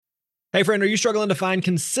Hey friend, are you struggling to find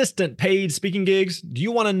consistent paid speaking gigs? Do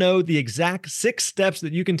you want to know the exact 6 steps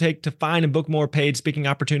that you can take to find and book more paid speaking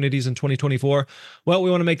opportunities in 2024? Well,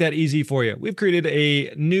 we want to make that easy for you. We've created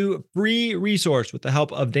a new free resource with the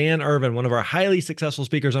help of Dan Irvin, one of our highly successful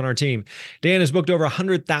speakers on our team. Dan has booked over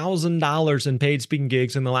 $100,000 in paid speaking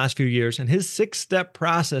gigs in the last few years, and his 6-step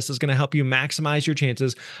process is going to help you maximize your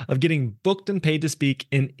chances of getting booked and paid to speak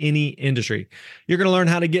in any industry. You're going to learn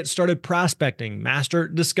how to get started prospecting, master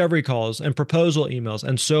discovery calls, and proposal emails,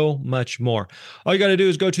 and so much more. All you got to do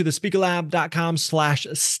is go to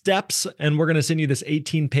thespeakerlab.com/steps, and we're going to send you this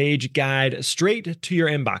 18-page guide straight to your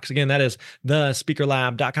inbox. Again, that is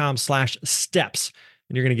thespeakerlab.com/steps,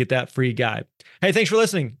 and you're going to get that free guide. Hey, thanks for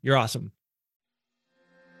listening. You're awesome.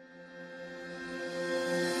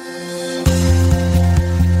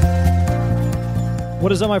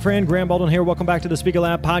 What is up, my friend? Graham Baldwin here. Welcome back to the Speaker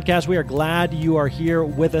Lab podcast. We are glad you are here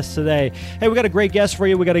with us today. Hey, we got a great guest for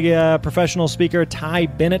you. We got a professional speaker, Ty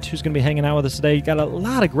Bennett, who's going to be hanging out with us today. Got a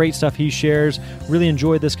lot of great stuff he shares. Really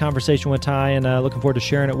enjoyed this conversation with Ty, and looking forward to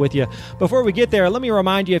sharing it with you. Before we get there, let me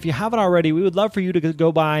remind you, if you haven't already, we would love for you to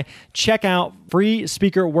go by, check out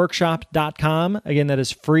freespeakerworkshop.com. Again, that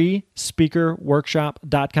is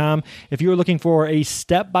freespeakerworkshop.com. If you're looking for a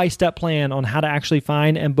step-by-step plan on how to actually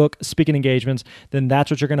find and book speaking engagements, then that's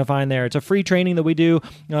what you're going to find there. It's a free training that we do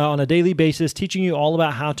on a daily basis, teaching you all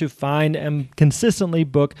about how to find and consistently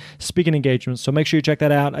book speaking engagements. So make sure you check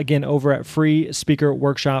that out, again, over at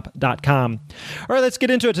freespeakerworkshop.com. All right, let's get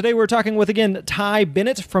into it. Today we're talking with, again, Ty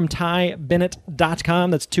Bennett from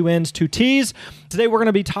tybennett.com. That's 2 N's, 2 T's. Today we're going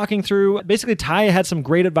to be talking through, basically Ty had some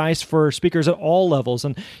great advice for speakers at all levels.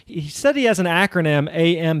 And he said he has an acronym,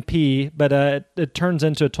 AMP, but it turns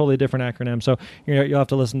into a totally different acronym. So you'll have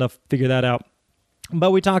to listen to figure that out.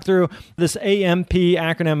 But we talk through this AMP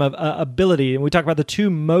acronym of ability, and we talk about the 2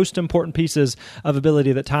 most important pieces of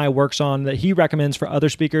ability that Ty works on that he recommends for other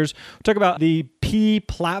speakers. We talk about the P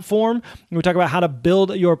platform, and we talk about how to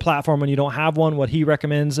build your platform when you don't have one, what he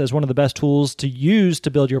recommends as one of the best tools to use to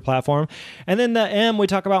build your platform. And then the M, we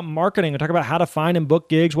talk about marketing. We talk about how to find and book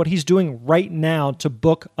gigs, what he's doing right now to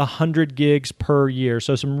book 100 gigs per year.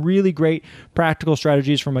 So some really great practical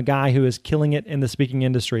strategies from a guy who is killing it in the speaking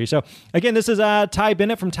industry. So again, this is Ty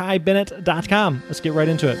Bennett from tybennett.com. Let's get right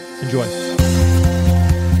into it. Enjoy.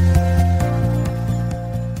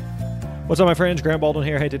 What's up, my friends? Graham Baldwin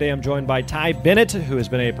here. Hey, today I'm joined by Ty Bennett, who has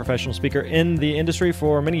been a professional speaker in the industry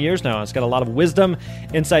for many years now. He's got a lot of wisdom,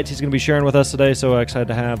 insights he's going to be sharing with us today, so excited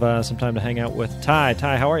to have some time to hang out with Ty.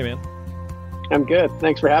 Ty, how are you, man? I'm good.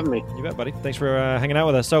 Thanks for having me. You bet, buddy. Thanks for hanging out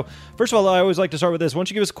with us. So first of all, I always like to start with this. Why don't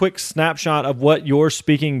you give us a quick snapshot of what your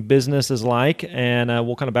speaking business is like, and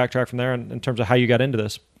we'll kind of backtrack from there in terms of how you got into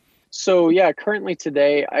this. So yeah, currently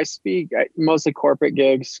today I speak mostly corporate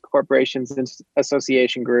gigs, corporations and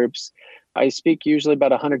association groups. I speak usually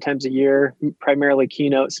about 100 times a year, primarily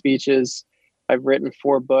keynote speeches. I've written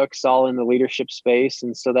 4 books, all in the leadership space.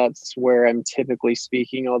 And so that's where I'm typically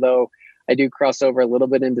speaking, although I do cross over a little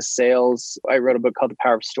bit into sales. I wrote a book called The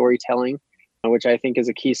Power of Storytelling, which I think is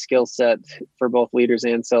a key skill set for both leaders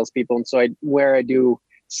and salespeople. And so where I do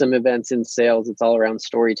some events in sales, it's all around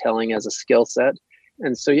storytelling as a skill set.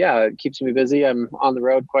 And so, yeah, it keeps me busy. I'm on the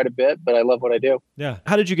road quite a bit, but I love what I do. Yeah.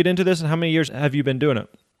 How did you get into this, and how many years have you been doing it?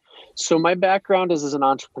 So my background is as an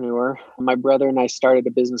entrepreneur. My brother and I started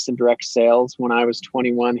a business in direct sales when I was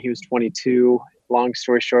 21. He was 22. Long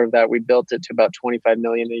story short of that, we built it to about $25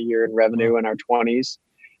 million a year in revenue in our 20s.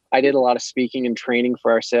 I did a lot of speaking and training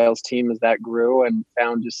for our sales team as that grew, and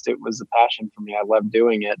found just it was a passion for me. I loved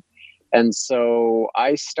doing it. And so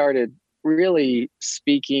I started really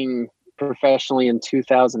speaking professionally in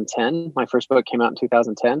 2010. My first book came out in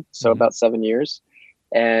 2010, so about 7 years.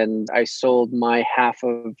 And I sold my half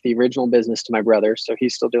of the original business to my brother. So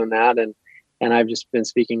he's still doing that. And I've just been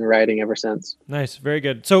speaking and writing ever since. Nice. Very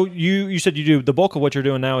good. So you said you do, the bulk of what you're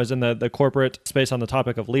doing now is in the corporate space on the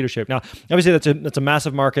topic of leadership. Now, obviously that's a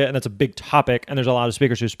massive market, and that's a big topic, and there's a lot of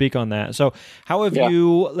speakers who speak on that. So how have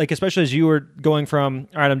you, like, especially as you were going from,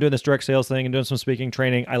 all right, I'm doing this direct sales thing and doing some speaking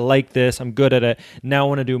training. I like this. I'm good at it. Now I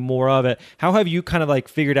want to do more of it. How have you kind of like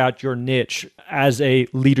figured out your niche as a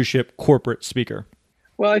leadership corporate speaker?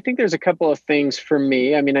 Well, I think there's a couple of things for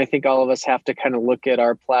me. I mean, I think all of us have to kind of look at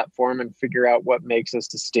our platform and figure out what makes us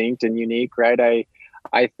distinct and unique, right?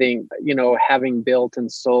 I think, having built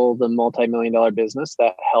and sold a multi-million-dollar business,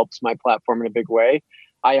 that helps my platform in a big way.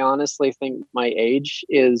 I honestly think my age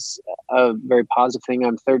is a very positive thing.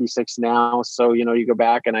 I'm 36 now. So, you go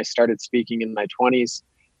back and I started speaking in my 20s,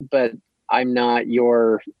 but I'm not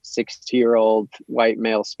your 60-year-old white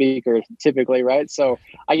male speaker typically, right? So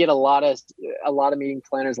I get a lot of meeting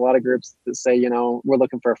planners, a lot of groups that say, we're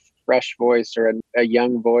looking for a fresh voice or a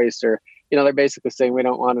young voice, or they're basically saying we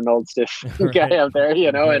don't want an old stiff guy out there,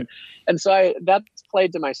 Right. and so that's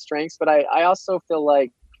played to my strengths. But I also feel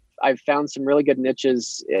like I've found some really good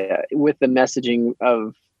niches with the messaging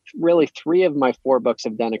of really 3 of my 4 books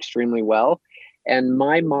have done extremely well. And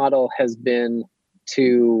my model has been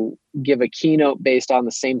to give a keynote based on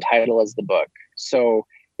the same title as the book. So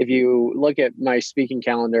if you look at my speaking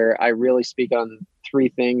calendar, I really speak on 3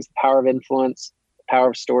 things: the power of influence, the power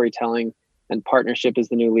of storytelling, and partnership is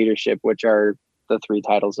the new leadership, which are the 3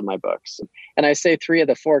 titles of my books. And I say 3 of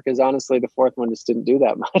the 4 because honestly, the 4th one just didn't do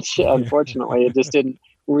that much. Unfortunately, it just didn't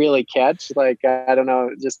really catch. Like, I don't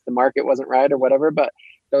know, just the market wasn't right or whatever. But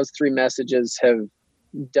those 3 messages have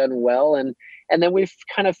done well. And then we've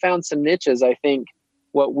kind of found some niches. I think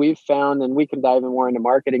what we've found, and we can dive in more into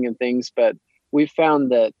marketing and things, but we've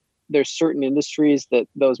found that there's certain industries that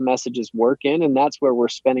those messages work in, and that's where we're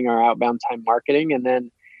spending our outbound time marketing. And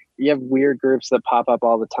then you have weird groups that pop up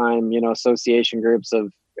all the time, association groups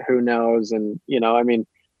of who knows. And,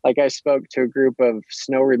 like I spoke to a group of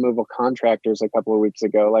snow removal contractors a couple of weeks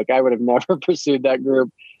ago. Like, I would have never pursued that group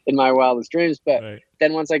in my wildest dreams. But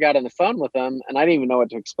then once I got on the phone with them, and I didn't even know what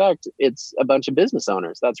to expect, it's a bunch of business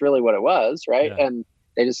owners. That's really what it was, right? Yeah. And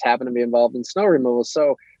they just happen to be involved in snow removal.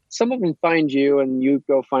 So some of them find you and you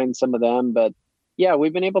go find some of them. But yeah,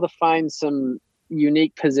 we've been able to find some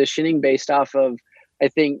unique positioning based off of, I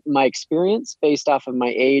think, my experience, based off of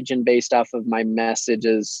my age, and based off of my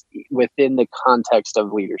messages within the context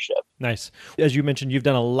of leadership. Nice. As you mentioned, you've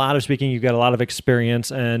done a lot of speaking, you've got a lot of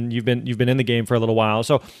experience, and you've been in the game for a little while.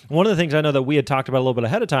 So one of the things I know that we had talked about a little bit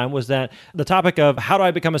ahead of time was that the topic of how do I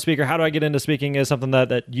become a speaker, how do I get into speaking, is something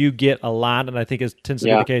that you get a lot, and I think tends to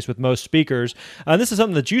be the case with most speakers. This is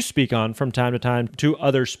something that you speak on from time to time to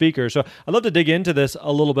other speakers. So I'd love to dig into this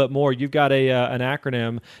a little bit more. You've got an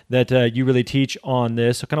acronym that you really teach on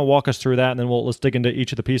this. So kind of walk us through that, and then let's dig into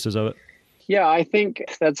each of the pieces of it. Yeah, I think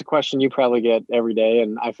that's a question you probably get every day,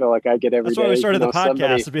 and I feel like I get every day. That's why we started the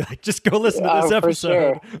podcast, to be like, just go listen to this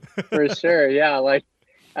episode. For sure. Yeah. Like,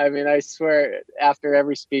 I swear after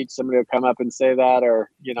every speech, somebody will come up and say that, or,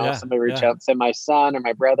 somebody reach out and say, my son or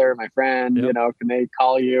my brother or my friend, can they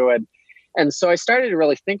call you? And so I started to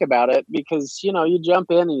really think about it because, you jump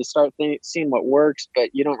in and you start seeing what works, but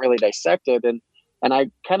you don't really dissect it. And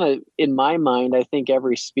I kind of, in my mind, I think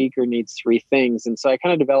every speaker needs 3 things. And so I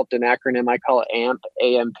kind of developed an acronym. I call it AMP,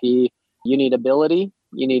 A-M-P. You need ability,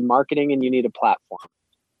 you need marketing, and you need a platform.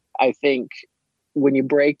 I think when you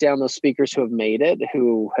break down those speakers who have made it,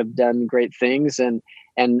 who have done great things, and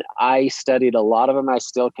I studied a lot of them. I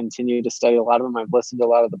still continue to study a lot of them. I've listened to a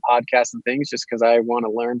lot of the podcasts and things just because I want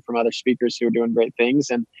to learn from other speakers who are doing great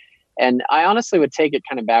things. And I honestly would take it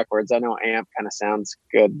kind of backwards. I know AMP kind of sounds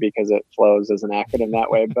good because it flows as an acronym that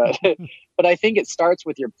way, but but I think it starts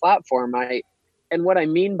with your platform. And what I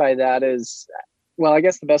mean by that is, well, I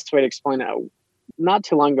guess the best way to explain it, not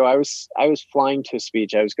too long ago, I was flying to a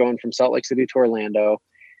speech. I was going from Salt Lake City to Orlando.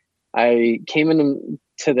 I came into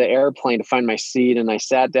the airplane to find my seat, and I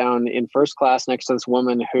sat down in first class next to this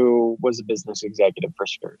woman who was a business executive for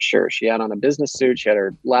sure. She had on a business suit. She had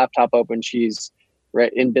her laptop open. She's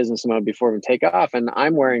right in business mode before we take off. And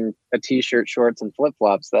I'm wearing a t-shirt, shorts, and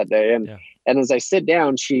flip-flops that day. And as I sit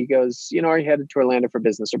down, she goes, are you headed to Orlando for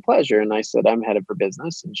business or pleasure? And I said, I'm headed for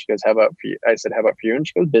business. And she goes, how about for you? I said, how about for you? And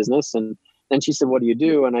she goes, business. And then she said, what do you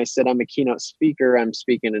do? And I said, I'm a keynote speaker. I'm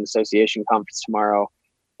speaking at an association conference tomorrow.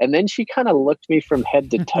 And then she kind of looked me from head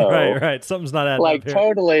to toe. Right. Something's not adding like up here.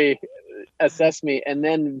 Totally assessed me. And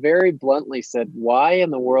then very bluntly said, why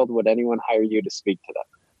in the world would anyone hire you to speak to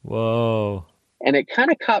them? Whoa. And it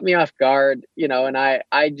kind of caught me off guard, and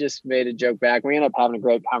I just made a joke back. We ended up having a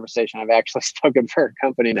great conversation. I've actually spoken for a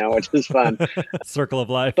company now, which is fun. Circle of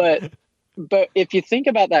life. But if you think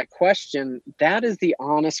about that question, that is the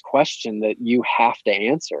honest question that you have to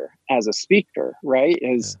answer as a speaker, right?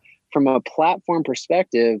 From a platform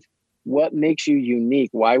perspective, what makes you unique?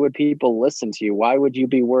 Why would people listen to you? Why would you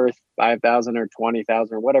be worth $5,000 or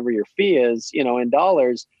 $20,000 or whatever your fee is, in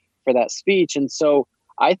dollars for that speech? And so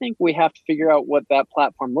I think we have to figure out what that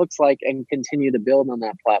platform looks like and continue to build on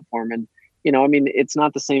that platform. And, it's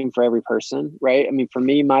not the same for every person, right? For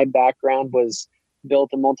me, my background was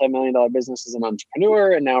built a multi-million-dollar business as an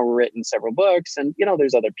entrepreneur, and now written several books. And,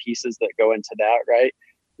 there's other pieces that go into that, right?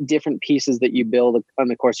 Different pieces that you build on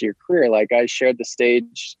the course of your career. Like, I shared the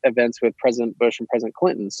stage events with President Bush and President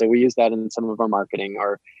Clinton. So we use that in some of our marketing,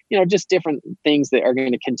 or, just different things that are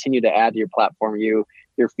going to continue to add to your platform. You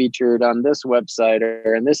you're featured on this website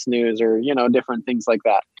or in this news or, different things like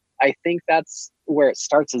that. I think that's where it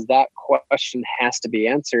starts, is that question has to be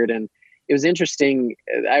answered. And it was interesting.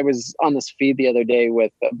 I was on this feed the other day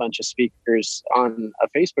with a bunch of speakers on a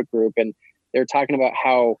Facebook group, and they're talking about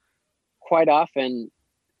how quite often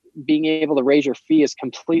being able to raise your fee is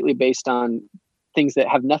completely based on things that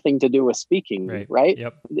have nothing to do with speaking, right?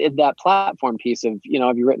 Yep. That platform piece of,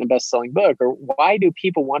 have you written a best-selling book, or why do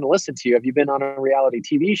people want to listen to you? Have you been on a reality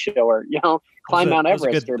TV show, or, climb Mount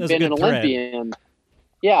Everest, or been an Olympian?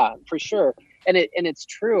 Yeah, for sure. And it's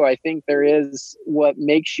true. I think there is, what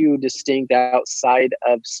makes you distinct outside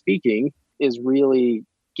of speaking is really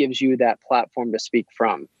gives you that platform to speak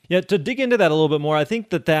from. Yeah, to dig into that a little bit more, I think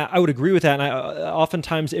that I would agree with that. And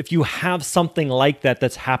oftentimes, if you have something like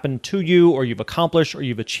that's happened to you, or you've accomplished, or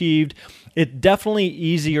you've achieved, it's definitely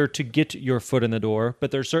easier to get your foot in the door.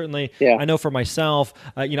 But there's certainly, I know for myself,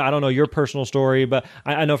 I don't know your personal story, but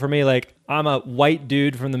I know for me, like, I'm a white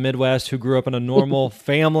dude from the Midwest who grew up in a normal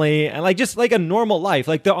family and just a normal life.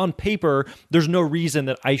 Like, on paper, there's no reason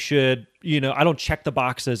that I should, I don't check the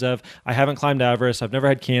boxes of I haven't climbed Everest, I've never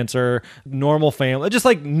had cancer, normal family, just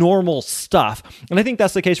like normal stuff. And I think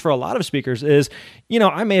that's the case for a lot of speakers is,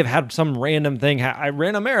 I may have had some random thing. I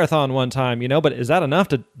ran a marathon one time, but is that enough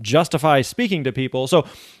to justify speaking to people? So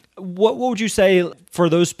what would you say for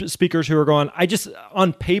those speakers who are going,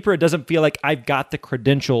 on paper, it doesn't feel like I've got the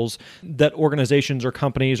credentials that organizations or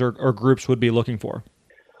companies or groups would be looking for?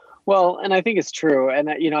 Well, and I think it's true. And,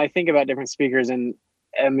 I think about different speakers, and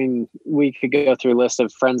I mean, we could go through a list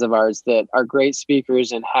of friends of ours that are great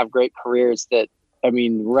speakers and have great careers that,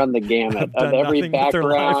 run the gamut of every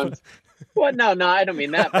background. Well, no, I don't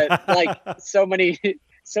mean that, but like so many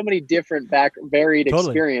different varied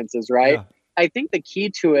experiences, right? Yeah. I think the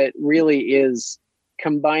key to it really is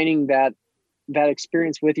combining that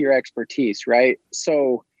experience with your expertise, right?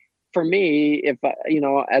 So for me, if,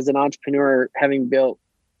 as an entrepreneur, having built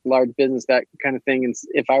large business, that kind of thing, and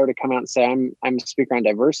if I were to come out and say I'm a speaker on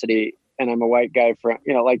diversity and I'm a white guy from,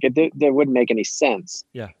 it wouldn't make any sense.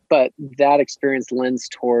 Yeah. But that experience lends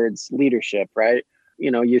towards leadership, right?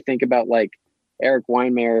 You think about like Eric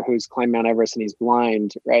Weinmeier, who's climbed Mount Everest and he's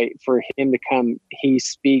blind, right? For him to come, he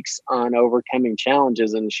speaks on overcoming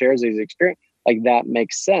challenges and shares his experience. Like, that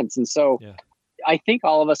makes sense. And so I think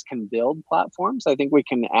all of us can build platforms. I think we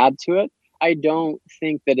can add to it. I don't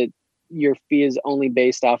think that your fee is only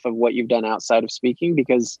based off of what you've done outside of speaking,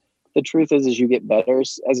 because the truth is you get better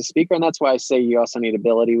as a speaker. And that's why I say you also need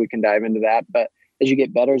ability. We can dive into that. But as you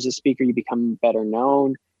get better as a speaker, you become better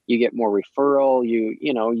known, you get more referral,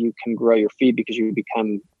 you can grow your fee because you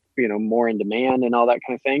become, more in demand and all that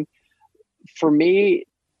kind of thing. For me,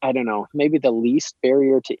 I don't know, maybe the least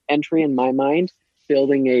barrier to entry in my mind,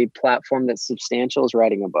 building a platform that's substantial, is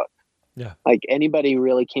writing a book. Yeah. Like, anybody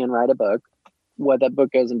really can write a book. What that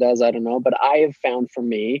book goes and does, I don't know. But I have found for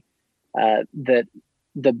me that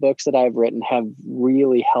the books that I've written have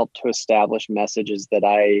really helped to establish messages that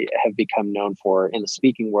I have become known for in the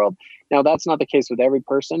speaking world. Now, that's not the case with every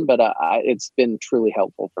person, but it's been truly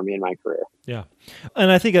helpful for me in my career. Yeah.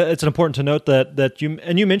 And I think it's important to note that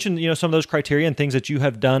you mentioned, some of those criteria and things that you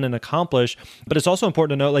have done and accomplished, but it's also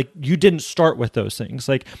important to note, like, you didn't start with those things.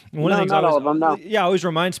 Like, one of the things all of them, no. Yeah, I always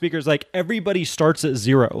remind speakers, like, everybody starts at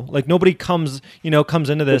zero. Like, nobody comes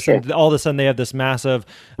into this and all of a sudden they have this massive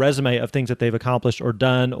resume of things that they've accomplished or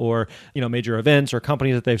done, or, major events or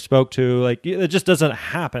companies that they've spoke to. Like, it just doesn't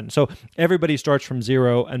happen. So everybody starts from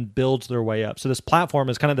zero and builds their way up. So this platform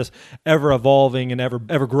is kind of this ever evolving and ever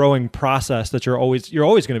growing process that you're always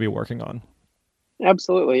going to be working on.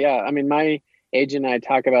 Absolutely. Yeah. I mean, my agent and I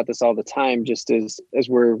talk about this all the time, just as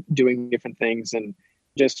we're doing different things, and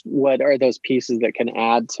just what are those pieces that can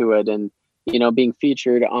add to it. And, being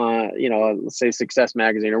featured on, let's say Success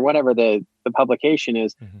Magazine or whatever the publication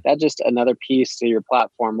is, that's just another piece to your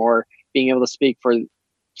platform. Or being able to speak for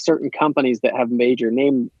certain companies that have major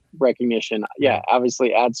name recognition. Yeah.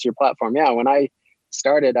 Obviously adds to your platform. Yeah. When I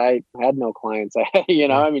started, I had no clients,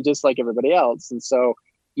 just like everybody else. And so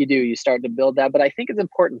you start to build that. But I think it's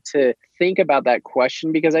important to think about that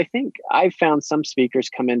question, because I think I've found some speakers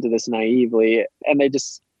come into this naively and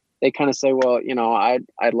they kind of say, well,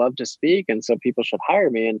 I'd love to speak, and so people should hire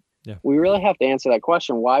me. And we really have to answer that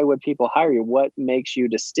question. Why would people hire you? What makes you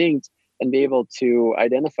distinct? And be able to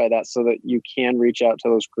identify that so that you can reach out to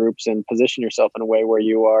those groups and position yourself in a way where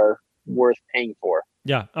you are worth paying for.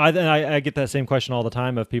 Yeah, I get that same question all the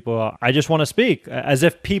time of people, I just want to speak, as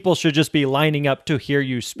if people should just be lining up to hear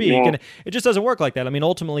you speak. Yeah. And it just doesn't work like that. I mean,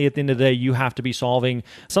 ultimately, at the end of the day, you have to be solving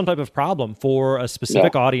some type of problem for a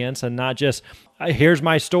specific audience and not just, here's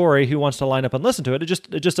my story, who wants to line up and listen to it. It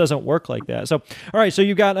just doesn't work like that. So, all right, so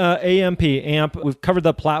you've got AMP. We've covered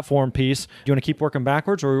the platform piece. Do you want to keep working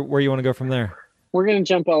backwards, or where you want to go from there? We're going to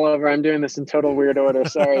jump all over. I'm doing this in total weird order.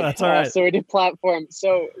 Sorry. That's all right. So we did platform.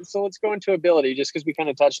 So let's go into ability, just because we kind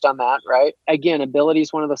of touched on that, right? Again, ability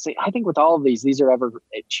is one of those things. I think with all of these are ever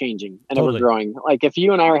changing and ever growing. Like if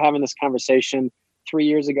you and I were having this conversation 3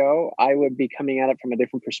 years ago, I would be coming at it from a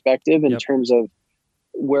different perspective in terms of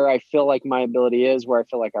where I feel like my ability is, where I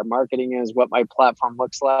feel like our marketing is, what my platform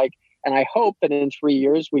looks like. And I hope that in 3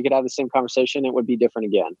 years, we could have the same conversation. It would be different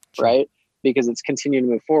again, right? Because it's continuing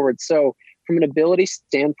to move forward. So from an ability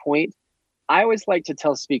standpoint, I always like to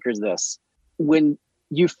tell speakers this. When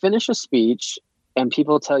you finish a speech and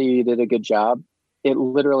people tell you did a good job, it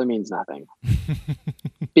literally means nothing.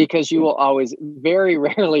 Because you will always, very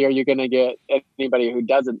rarely are you going to get anybody who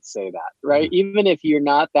doesn't say that, right? Even if you're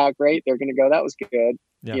not that great, they're going to go, that was good.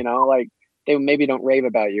 You know, like they maybe don't rave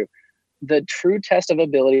about you. The true test of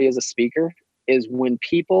ability as a speaker is when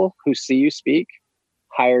people who see you speak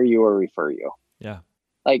hire you or refer you. Yeah.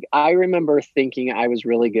 Like I remember thinking I was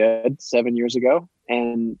really good 7 years ago.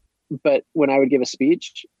 But when I would give a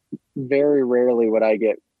speech, very rarely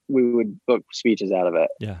we would book speeches out of it.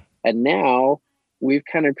 Yeah. And now we've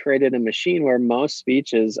kind of created a machine where most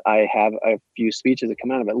speeches, I have a few speeches that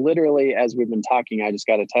come out of it. Literally, as we've been talking, I just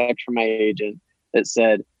got a text from my agent that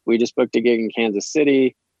said, we just booked a gig in Kansas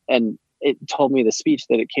City. And it told me the speech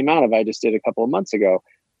that it came out of, I just did a couple of months ago.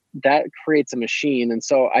 That creates a machine. And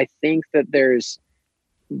so I think that there's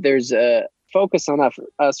a focus on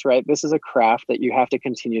us, right? This is a craft that you have to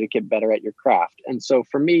continue to get better at your craft. And so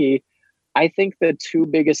for me, I think the two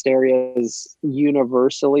biggest areas,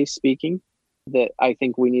 universally speaking, that I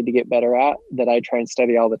think we need to get better at, that I try and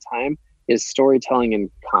study all the time, is storytelling and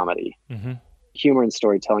comedy. Humor and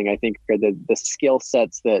storytelling, I think, are the skill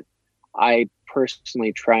sets that I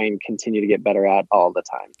personally try and continue to get better at all the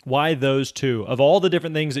time. Why those two? Of all the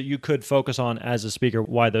different things that you could focus on as a speaker,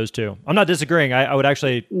 why those two? I'm not disagreeing. I would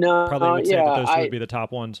actually probably would say that those two would be the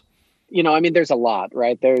top ones. You know, I mean, there's a lot,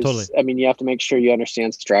 right? I mean, you have to make sure you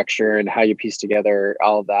understand structure and how you piece together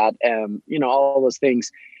all of that. You know, all those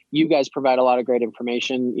things. You guys provide a lot of great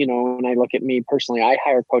information. You know, when I look at me personally, I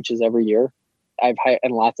hire coaches every year. I've hired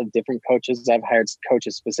and lots of different coaches. I've hired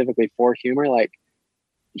coaches specifically for humor. Like,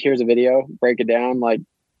 here's a video, break it down. Like,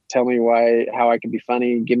 tell me how I can be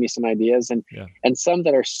funny. Give me some ideas, and some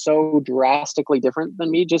that are so drastically different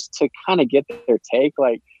than me, just to kind of get their take.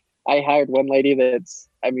 Like, I hired one lady that's,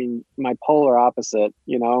 I mean, my polar opposite.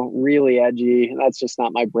 You know, really edgy. And that's just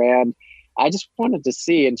not my brand. I just wanted to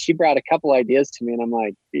see, and she brought a couple ideas to me, and I'm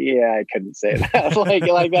like, yeah, I couldn't say that.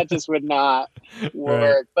 like that just would not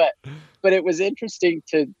work. Right. But it was interesting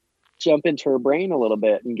to jump into her brain a little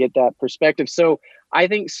bit and get that perspective. So I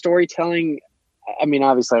think storytelling, I mean,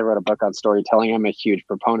 obviously I wrote a book on storytelling. I'm a huge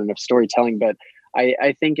proponent of storytelling, but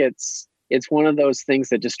I think it's one of those things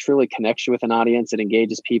that just truly connects you with an audience. It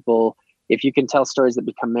engages people. If you can tell stories that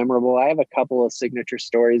become memorable, I have a couple of signature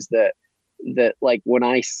stories that like when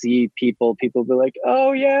I see people be like,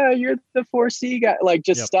 oh yeah, you're the 4C guy, like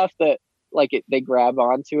just stuff that like they grab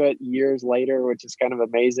onto it years later, which is kind of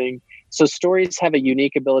amazing. So stories have a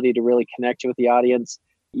unique ability to really connect you with the audience.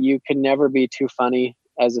 You can never be too funny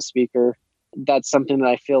as a speaker. That's something that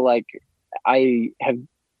I feel like I have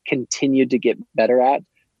continued to get better at.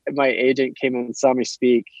 My agent came and saw me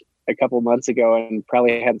speak a couple of months ago and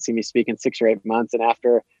probably hadn't seen me speak in 6 or 8 months. And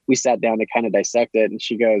after we sat down to kind of dissect it, and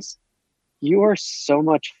she goes, you are so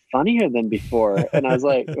much funnier than before. And I was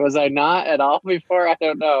like, was I not at all before? I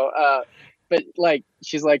don't know. But like,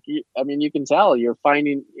 she's like, I mean, you can tell you're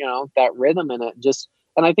finding, you know, that rhythm in it.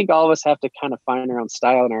 And I think all of us have to kind of find our own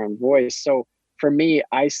style and our own voice. So for me,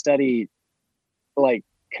 I study like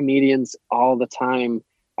comedians all the time.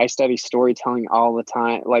 I study storytelling all the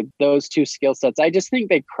time. Like those two skill sets, I just think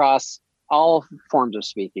they cross all forms of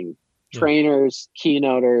speaking. Trainers,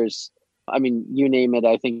 keynoters, I mean, you name it.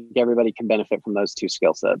 I think everybody can benefit from those two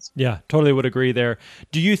skill sets. Yeah, totally would agree there.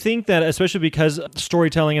 Do you think that, especially because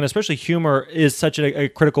storytelling and especially humor is such a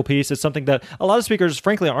critical piece, it's something that a lot of speakers,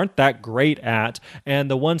 frankly, aren't that great at, and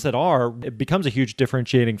the ones that are, it becomes a huge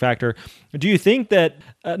differentiating factor. Do you think that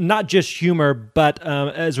not just humor, but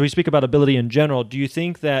as we speak about ability in general, do you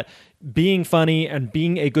think that being funny and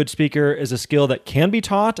being a good speaker is a skill that can be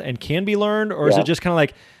taught and can be learned, or is it just kind of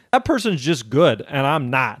like, that person's just good and I'm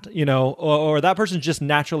not, you know, or that person's just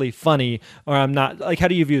naturally funny or I'm not? Like, how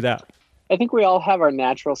do you view that? I think we all have our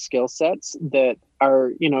natural skill sets that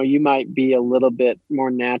are, you might be a little bit more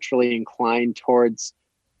naturally inclined towards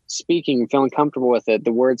speaking, feeling comfortable with it.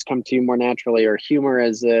 The words come to you more naturally, or humor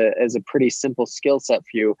as a pretty simple skill set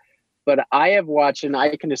for you. But I have watched, and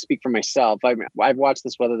I can just speak for myself. I've watched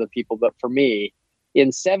this with other people, but for me,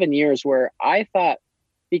 in 7 years, where I thought,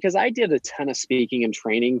 because I did a ton of speaking and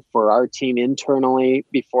training for our team internally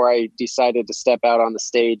before I decided to step out on the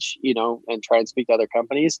stage, and try and speak to other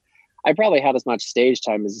companies. I probably had as much stage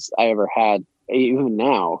time as I ever had, even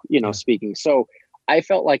now, speaking. So I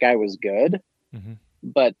felt like I was good,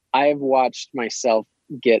 but I've watched myself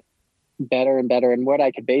get better and better. And what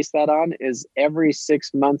I could base that on is every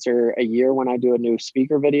 6 months or a year when I do a new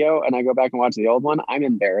speaker video and I go back and watch the old one, I'm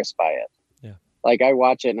embarrassed by it. Yeah. Like I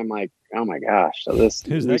watch it and I'm like, oh my gosh, so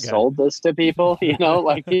we sold this to people,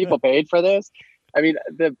 like people paid for this. I mean,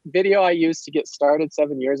 the video I used to get started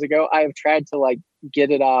 7 years ago, I have tried to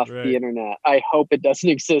get it off the internet. I hope it doesn't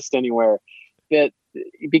exist anywhere,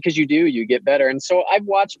 because you get better. And so I've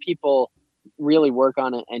watched people really work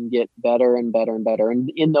on it and get better and better and better.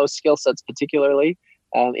 And in those skill sets, particularly,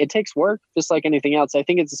 it takes work just like anything else. I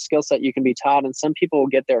think it's a skill set you can be taught, and some people will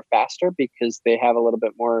get there faster because they have a little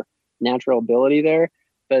bit more natural ability there.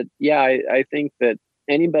 But yeah, I think that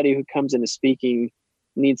anybody who comes into speaking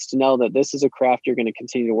needs to know that this is a craft you're going to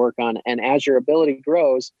continue to work on. And as your ability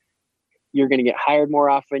grows, you're going to get hired more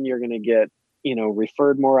often. You're going to get,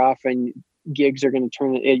 referred more often. Gigs are going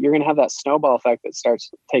to you're going to have that snowball effect that starts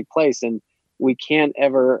to take place. And we can't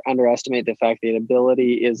ever underestimate the fact that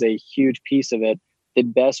ability is a huge piece of it. The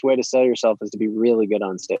best way to sell yourself is to be really good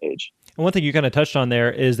on stage. And one thing you kind of touched on there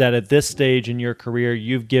is that at this stage in your career,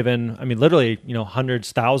 you've given, literally,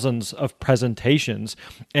 hundreds, thousands of presentations.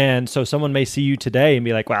 And so someone may see you today and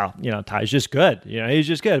be like, wow, Ty's just good. He's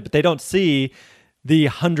just good. But they don't see the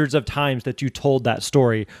hundreds of times that you told that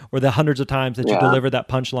story, or the hundreds of times that you delivered that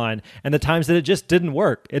punchline, and the times that it just didn't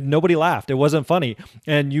work. Nobody laughed. It wasn't funny.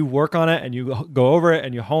 And you work on it and you go over it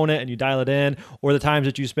and you hone it and you dial it in, or the times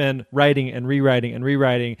that you spend writing and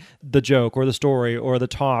rewriting the joke or the story or the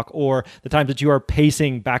talk, or the times that you are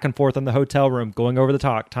pacing back and forth in the hotel room, going over the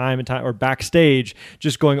talk time and time, or backstage,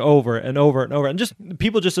 just going over and over and over. And just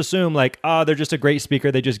people just assume they're just a great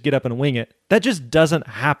speaker. They just get up and wing it. That just doesn't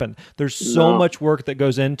happen. There's so much work that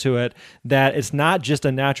goes into it, that it's not just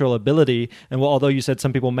a natural ability. And although you said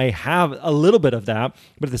some people may have a little bit of that,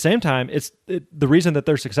 but at the same time, the reason that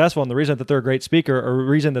they're successful and the reason that they're a great speaker, or the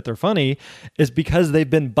reason that they're funny, is because they've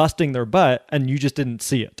been busting their butt and you just didn't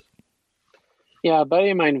see it. Yeah, a buddy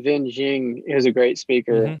of mine, Vin Jing, is a great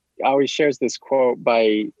speaker. Always shares this quote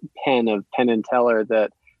by Penn of Penn and Teller,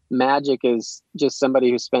 that magic is just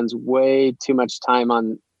somebody who spends way too much time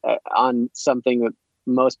on something that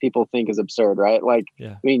most people think is absurd, right?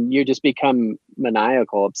 You just become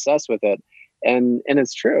maniacal, obsessed with it. And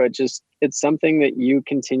it's true. It's something that you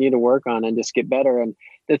continue to work on and just get better. And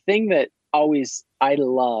the thing that I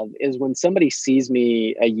love is when somebody sees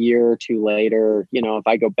me a year or two later, if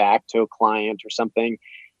I go back to a client or something,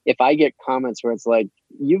 if I get comments where it's like,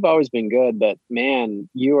 you've always been good, but man,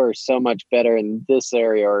 you are so much better in this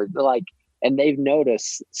area, or and they've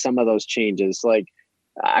noticed some of those changes.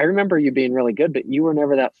 I remember you being really good, but you were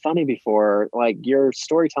never that funny before, your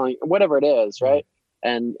storytelling, whatever it is. Right.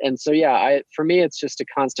 And so, for me, it's just a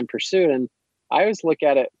constant pursuit. And I always look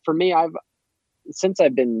at it, for me, since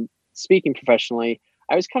I've been speaking professionally,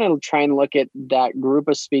 I was kind of trying to look at that group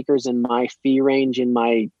of speakers in my fee range, in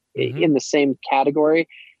the same category.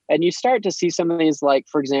 And you start to see some of these,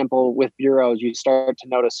 for example, with bureaus, you start to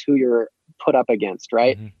notice who you're put up against,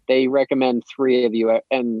 right? They recommend 3 of you,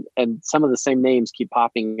 and some of the same names keep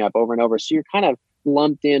popping up over and over. So you're kind of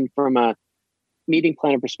lumped in from a meeting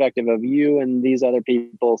planner perspective of you and these other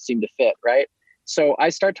people seem to fit, right? So I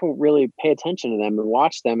start to really pay attention to them and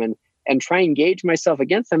watch them and try and engage myself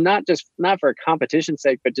against them, not for a competition's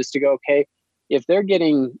sake, but just to go, okay, if they're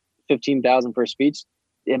getting 15,000 for a speech,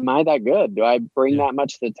 am I that good? Do I bring that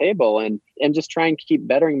much to the table? And just try and keep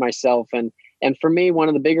bettering myself. And for me, one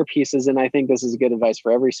of the bigger pieces, and I think this is good advice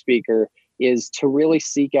for every speaker, is to really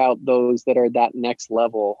seek out those that are that next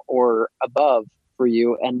level or above for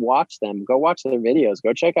you and watch them. Go watch their videos.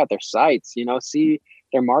 Go check out their sites, see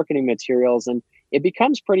their marketing materials. And it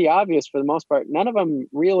becomes pretty obvious for the most part. None of them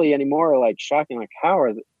really anymore are shocking,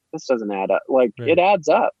 this doesn't add up. It adds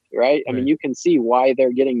up, right? I mean, you can see why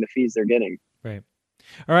they're getting the fees they're getting. Right.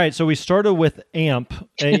 All right, so we started with AMP,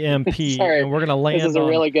 A-M-P, and we're going to land This is a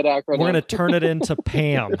really good acronym. We're going to turn it into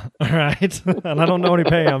PAM, all right? And I don't know any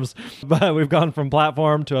PAMs, but we've gone from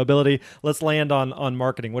platform to ability. Let's land on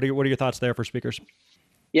marketing. What are your thoughts there for speakers?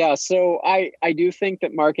 Yeah, so I do think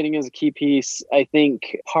that marketing is a key piece. I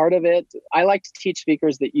think part of it, I like to teach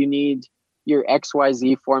speakers that you need your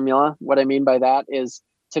XYZ formula. What I mean by that is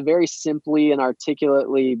to very simply and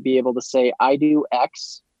articulately be able to say, I do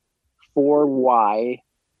X for Y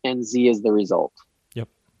and Z is the result. Yep.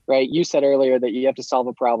 Right? You said earlier that you have to solve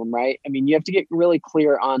a problem, right? I mean, you have to get really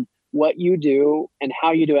clear on what you do and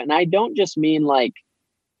how you do it. And I don't just mean like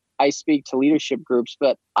I speak to leadership groups,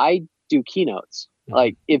 but I do keynotes.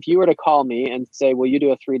 Like if you were to call me and say, will you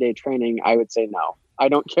do a 3-day training? I would say no. I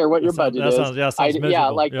don't care what your budget is. Sounds miserable. Yeah,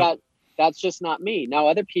 like yep. that's just not me. Now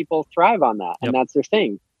other people thrive on that, and Yep. that's their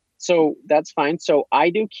thing. So that's fine. So I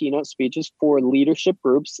do keynote speeches for leadership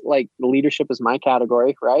groups. Like leadership is my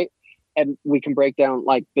category, right? And we can break down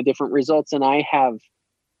like the different results. And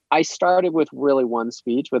I started with really one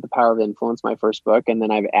speech with The Power of Influence, my first book, and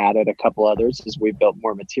then I've added a couple others as we built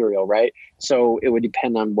more material, right? So it would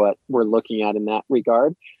depend on what we're looking at in that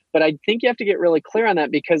regard. But I think you have to get really clear on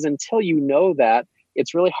that, because until you know that,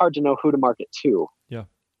 it's really hard to know who to market to. Yeah.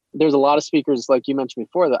 There's a lot of speakers, like you mentioned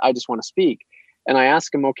before, that I just want to speak. And I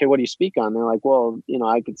ask them, okay, what do you speak on? They're like, well,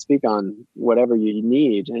 I could speak on whatever you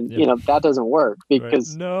need. And, that doesn't work,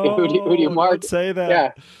 because no, who do you market? Don't say that.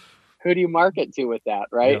 Yeah. Who do you market to with that,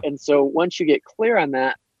 right? Yeah. And so once you get clear on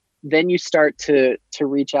that, then you start to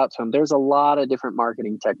reach out to them. There's a lot of different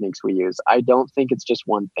marketing techniques we use. I don't think it's just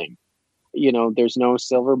one thing. There's no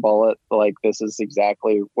silver bullet, like this is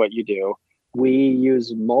exactly what you do. We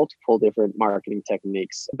use multiple different marketing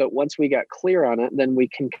techniques, but once we got clear on it, then we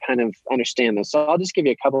can kind of understand this. So I'll just give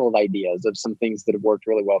you a couple of ideas of some things that have worked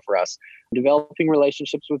really well for us. Developing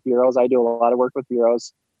relationships with bureaus. I do a lot of work with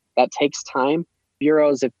bureaus. That takes time.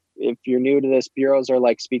 Bureaus, if you're new to this, bureaus are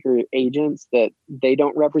like speaker agents that they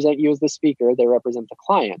don't represent you as the speaker, they represent the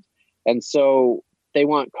client. And so they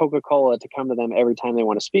want Coca-Cola to come to them every time they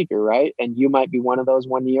want a speaker, right? And you might be one of those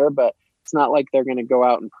one year, but it's not like they're going to go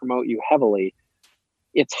out and promote you heavily.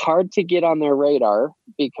 It's hard to get on their radar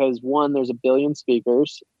because one, there's a billion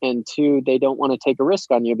speakers, and two, they don't want to take a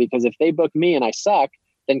risk on you, because if they book me and I suck,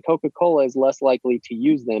 then Coca-Cola is less likely to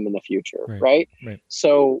use them in the future, right?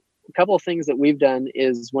 So a couple of things that we've done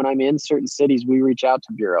is when I'm in certain cities, we reach out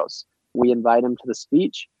to bureaus. We invite them to the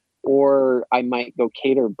speech, or I might go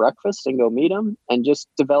cater breakfast and go meet them and just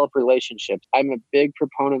develop relationships. I'm a big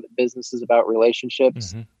proponent that business is about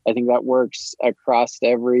relationships. Mm-hmm. I think that works across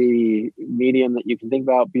every medium that you can think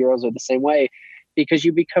about. Bureaus are the same way, because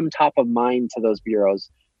you become top of mind to those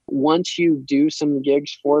bureaus. Once you do some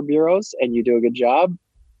gigs for bureaus and you do a good job,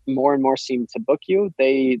 more and more seem to book you.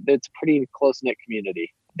 It's a pretty close-knit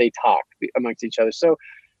community. They talk amongst each other. So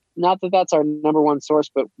not that that's our number one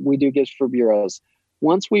source, but we do gigs for bureaus.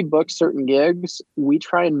 Once we book certain gigs, we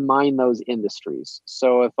try and mine those industries.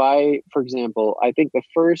 So if for example, I think the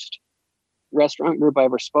first restaurant group I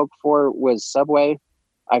ever spoke for was Subway.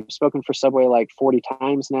 I've spoken for Subway like 40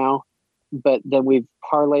 times now, but then we've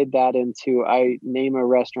parlayed that into, I name a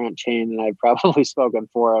restaurant chain and I've probably spoken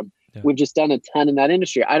for them. Yeah. We've just done a ton in that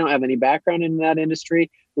industry. I don't have any background in that industry.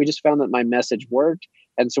 We just found that my message worked.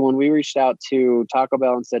 And so when we reached out to Taco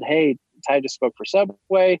Bell and said, hey, Ty just spoke for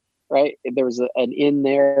Subway, right? There was an in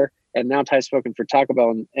there, and now Ty's spoken for Taco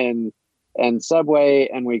Bell and Subway,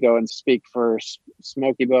 and we go and speak for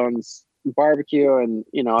Smoky Bones Barbecue, and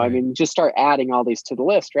right. I mean, just start adding all these to the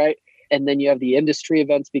list, right? And then you have the industry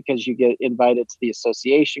events because you get invited to the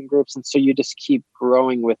association groups, and so you just keep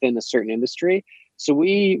growing within a certain industry. So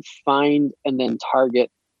we find and then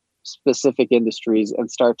target specific industries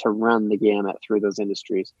and start to run the gamut through those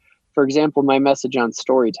industries. For example, my message on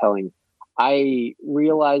storytelling, I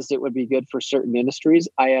realized it would be good for certain industries.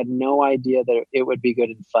 I had no idea that it would be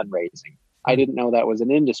good in fundraising. I didn't know that was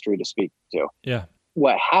an industry to speak to. Yeah.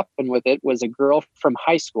 What happened with it was a girl from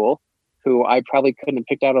high school who I probably couldn't have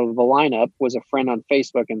picked out of the lineup was a friend on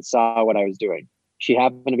Facebook and saw what I was doing. She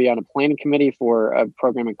happened to be on a planning committee for a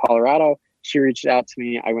program in Colorado. She reached out to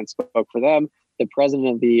me. I went and spoke for them. The president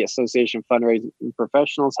of the Association of Fundraising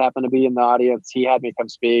Professionals happened to be in the audience. He had me come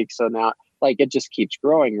speak. So now, it just keeps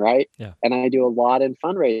growing, right? Yeah. And I do a lot in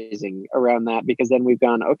fundraising around that, because then we've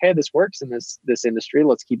gone, okay, this works in this industry.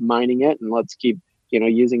 Let's keep mining it, and let's keep,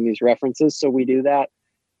 using these references. So we do that.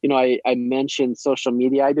 I mentioned social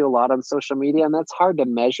media. I do a lot on social media, and that's hard to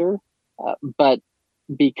measure. But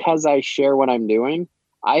because I share what I'm doing,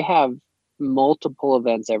 I have multiple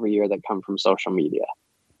events every year that come from social media.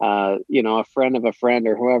 A friend of a friend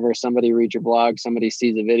or whoever, somebody reads your blog, somebody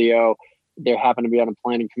sees a video, they happen to be on a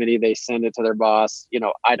planning committee, they send it to their boss.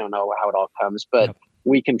 I don't know how it all comes, but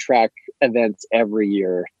we can track events every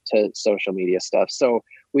year to social media stuff. So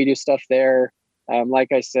we do stuff there.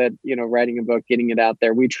 Like I said, writing a book, getting it out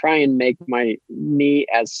there. We try and make me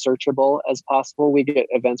as searchable as possible. We get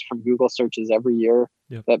events from Google searches every year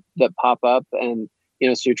that pop up, and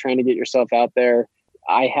so you're trying to get yourself out there.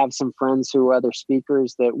 I have some friends who are other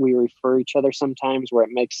speakers that we refer each other sometimes where it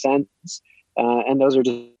makes sense. And those are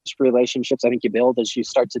just relationships I think you build as you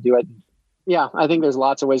start to do it. Yeah, I think there's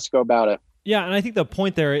lots of ways to go about it. Yeah, and I think the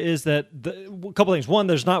point there is that a couple things. One,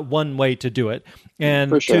 there's not one way to do it. And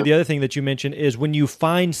For sure. two, the other thing that you mentioned is when you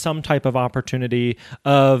find some type of opportunity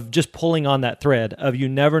of just pulling on that thread of you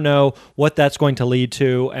never know what that's going to lead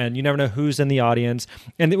to, and you never know who's in the audience.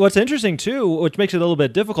 And what's interesting too, which makes it a little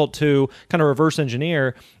bit difficult to kind of reverse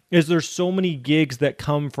engineer, is there's so many gigs that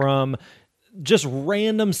come from just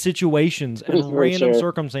random situations and random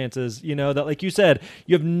circumstances, that, like you said,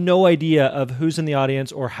 you have no idea of who's in the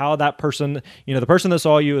audience or how that person, the person that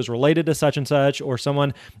saw you is related to such and such, or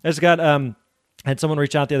someone has got, had someone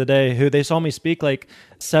reach out the other day who they saw me speak like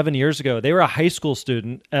 7 years ago. They were a high school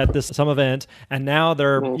student at some event, and now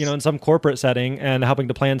they're, in some corporate setting and helping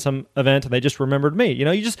to plan some event. And they just remembered me.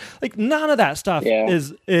 You just like none of that stuff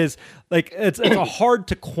is like, it's hard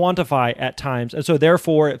to quantify at times. And so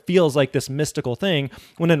therefore it feels like this mystical thing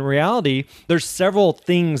when in reality, there's several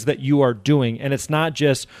things that you are doing. And it's not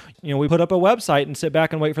just, we put up a website and sit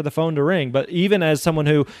back and wait for the phone to ring. But even as someone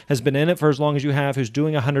who has been in it for as long as you have, who's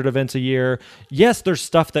doing 100 events a year, yes, there's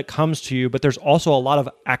stuff that comes to you, but there's also a lot of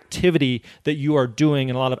activity that you are doing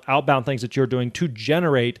and a lot of outbound things that you're doing to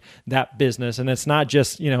generate that business. And it's not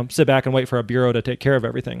just, sit back and wait for a bureau to take care of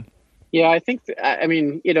everything. Yeah, I think,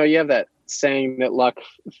 you have that saying that luck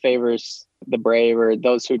favors the brave, or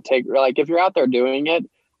those who take, like, if you're out there doing it,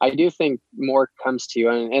 I do think more comes to you.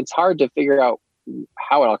 And it's hard to figure out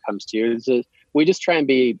how it all comes to you. We just try and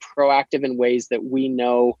be proactive in ways that we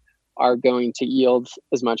know are going to yield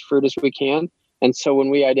as much fruit as we can. And so when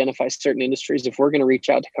we identify certain industries, if we're going to reach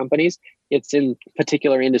out to companies, it's in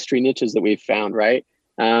particular industry niches that we've found, right?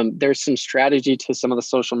 There's some strategy to some of the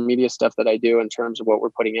social media stuff that I do in terms of what we're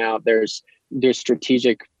putting out. There's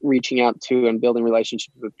strategic reaching out to and building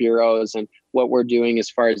relationships with bureaus, and what we're doing as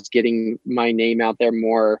far as getting my name out there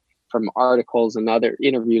more from articles and other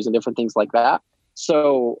interviews and different things like that.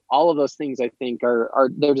 So all of those things I think are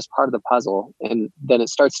they're just part of the puzzle. And then it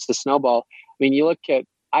starts to snowball. I mean, you look at,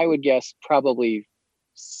 I would guess probably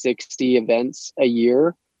 60 events a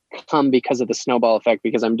year come because of the snowball effect,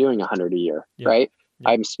 because I'm doing 100 a year, right? Yeah.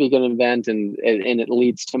 I'm speaking at an event and it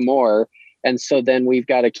leads to more. And so then we've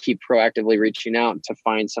got to keep proactively reaching out to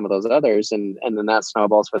find some of those others. And then that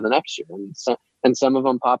snowballs for the next year. And some of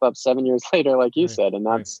them pop up 7 years later, like you said. And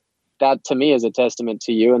that to me is a testament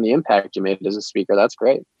to you and the impact you made as a speaker. That's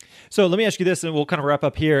great. So let me ask you this, and we'll kind of wrap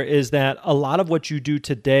up here, is that a lot of what you do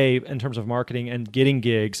today in terms of marketing and getting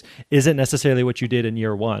gigs isn't necessarily what you did in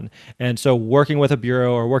year one. And so working with a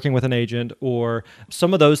bureau or working with an agent or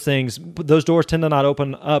some of those things, those doors tend to not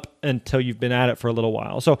open up until you've been at it for a little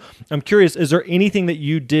while. So I'm curious, is there anything that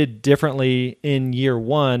you did differently in year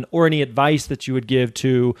one, or any advice that you would give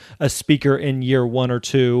to a speaker in year 1 or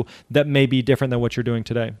 2 that may be different than what you're doing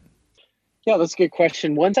today? Yeah, that's a good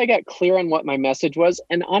question. Once I got clear on what my message was,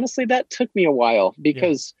 and honestly, that took me a while,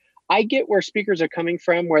 because I get where speakers are coming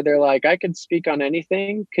from, where they're like, I could speak on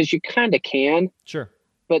anything, because you kind of can, sure,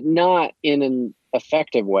 but not in an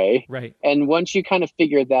effective way. Right. And once you kind of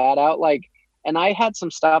figure that out, and I had some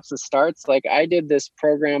stops and starts. Like, I did this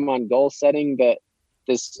program on goal setting that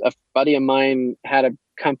a buddy of mine had a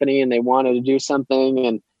company and they wanted to do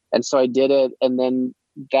something. And so I did it. And then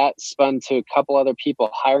that spun to a couple other people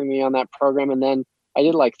hiring me on that program. And then I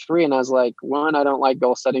did like 3, and I was like, 1, I don't like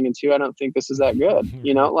goal setting, and 2, I don't think this is that good.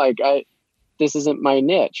 This isn't my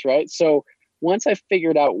niche. Right. So once I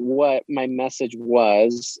figured out what my message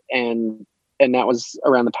was, and that was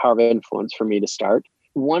around the power of influence for me to start.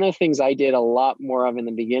 One of the things I did a lot more of in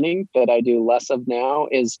the beginning that I do less of now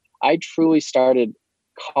is I truly started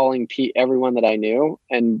calling everyone that I knew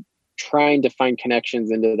and trying to find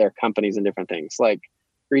connections into their companies and different things, like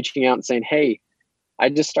reaching out and saying, hey, I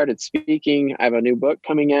just started speaking. I have a new book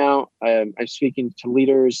coming out. I'm speaking to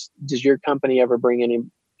leaders. Does your company ever bring any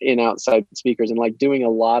in outside speakers? And doing a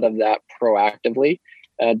lot of that proactively,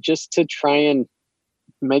 just to try and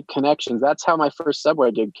make connections. That's how my first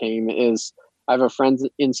subway gig came. Is I have a friend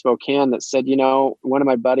in Spokane that said, one of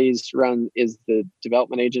my buddies is the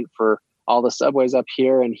development agent for all the subways up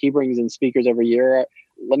here, and he brings in speakers every year.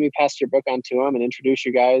 Let me pass your book on to him and introduce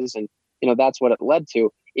you guys. And, that's what it led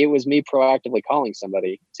to. It was me proactively calling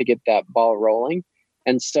somebody to get that ball rolling.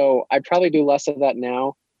 And so I probably do less of that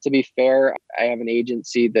now. To be fair, I have an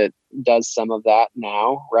agency that does some of that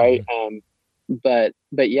now, right? But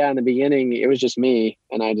yeah, in the beginning, it was just me.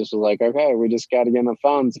 And I just was like, okay, we just got to get on the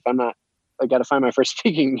phones. If I got to find my first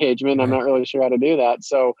speaking engagement. Right. I'm not really sure how to do that.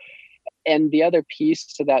 So, and the other piece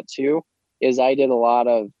to that too, is I did a lot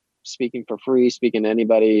of speaking for free, speaking to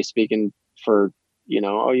anybody, speaking for,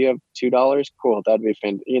 oh, you have $2. Cool. That'd be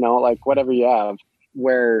fun. Like whatever you have,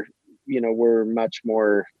 where, we're much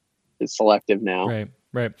more selective now. Right.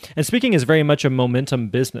 Right. And speaking is very much a momentum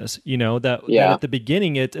business, that at the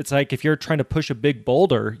beginning, it's like if you're trying to push a big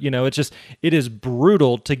boulder, it is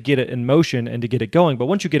brutal to get it in motion and to get it going. But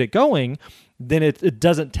once you get it going, then it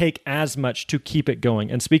doesn't take as much to keep it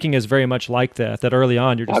going. And speaking is very much like that early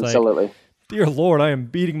on, you're just Absolutely. like, dear Lord, I am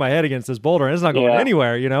beating my head against this boulder and it's not going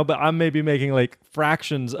anywhere, but I'm maybe making like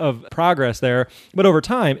fractions of progress there. But over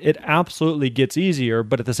time, it absolutely gets easier.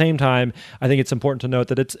 But at the same time, I think it's important to note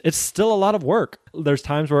that it's still a lot of work. There's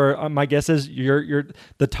times where my guess is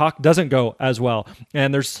the talk doesn't go as well.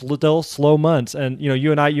 And there's still slow months. And,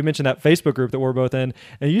 you and I, you mentioned that Facebook group that we're both in,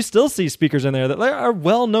 and you still see speakers in there that are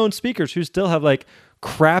well-known speakers who still have like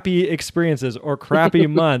crappy experiences or crappy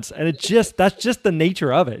months. And that's just the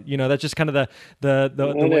nature of it. That's just kind of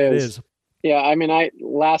the way it is. Yeah. I mean,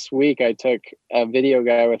 last week I took a video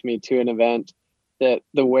guy with me to an event that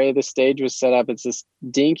the way the stage was set up, it's this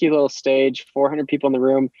dinky little stage, 400 people in the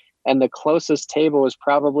room. And the closest table was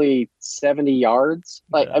probably 70 yards.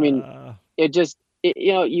 Like, I mean,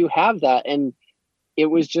 you have that. And it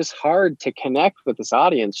was just hard to connect with this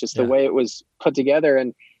audience, just the way it was put together.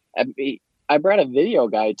 And I brought a video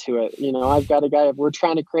guy to it. I've got a guy, we're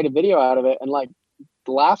trying to create a video out of it, and like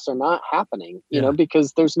the laughs are not happening,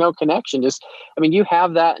 because there's no connection. You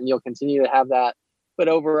have that and you'll continue to have that. But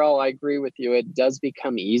overall, I agree with you. It does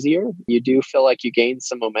become easier. You do feel like you gain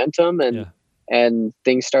some momentum and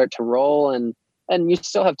things start to roll, and you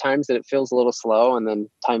still have times that it feels a little slow and then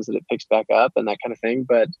times that it picks back up and that kind of thing.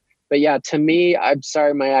 But yeah, to me, I'm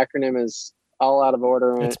sorry, my acronym is all out of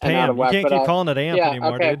order and out of whack. You can't keep calling it AMP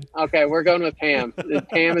anymore, dude. Okay, we're going with PAM.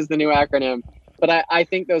 PAM is the new acronym. But I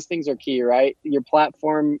think those things are key, right? Your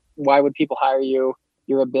platform, why would people hire you?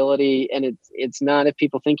 Your ability, and it's not if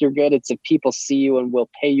people think you're good, it's if people see you and will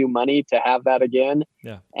pay you money to have that again.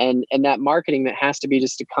 Yeah. And that marketing that has to be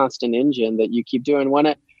just a constant engine that you keep doing.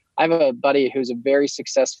 I have a buddy who's a very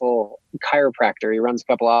successful chiropractor. He runs a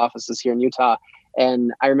couple of offices here in Utah.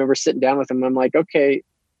 And I remember sitting down with him and I'm like, okay,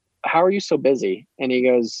 how are you so busy? And he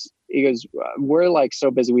goes, we're like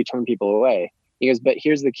so busy we turn people away. He goes, but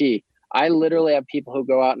here's the key. I literally have people who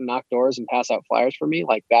go out and knock doors and pass out flyers for me.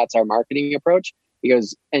 Like that's our marketing approach. He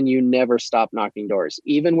goes, and you never stop knocking doors.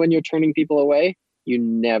 Even when you're turning people away, you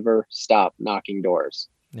never stop knocking doors.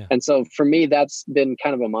 Yeah. And so for me, that's been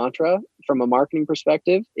kind of a mantra from a marketing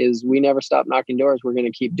perspective is we never stop knocking doors. We're going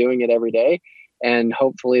to keep doing it every day. And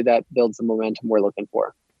hopefully that builds the momentum we're looking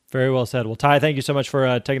for. Very well said. Well, Ty, thank you so much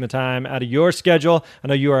for taking the time out of your schedule. I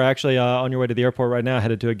know you are actually on your way to the airport right now,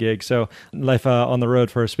 headed to a gig. So life on the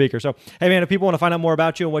road for a speaker. So, hey, man, if people want to find out more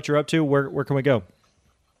about you and what you're up to, where can we go?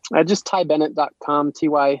 Just TyBennett.com,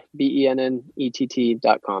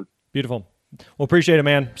 TYBENNETT.com. Beautiful. Well, appreciate it,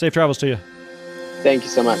 man. Safe travels to you. Thank you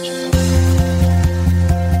so much.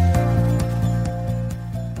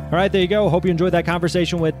 All right, there you go. Hope you enjoyed that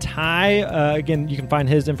conversation with Ty. Again, you can find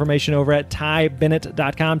his information over at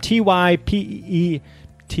TyBennett.com. TYPEET.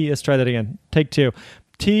 Let's try that again. Take two.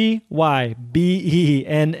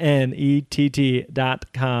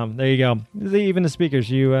 TYBENNETT.com. There you go. Even the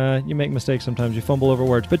speakers, you make mistakes sometimes. You fumble over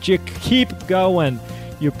words, but you keep going.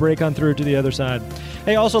 You break on through to the other side.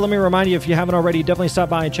 Hey, also, let me remind you, if you haven't already, definitely stop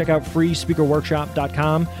by and check out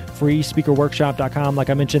freespeakerworkshop.com. freespeakerworkshop.com. Like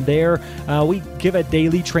I mentioned there, we give a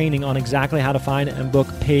daily training on exactly how to find and book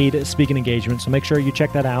paid speaking engagements. So make sure you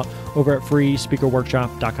check that out over at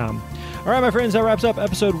freespeakerworkshop.com. All right, my friends, that wraps up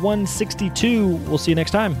episode 162. We'll see you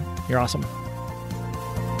next time. You're awesome.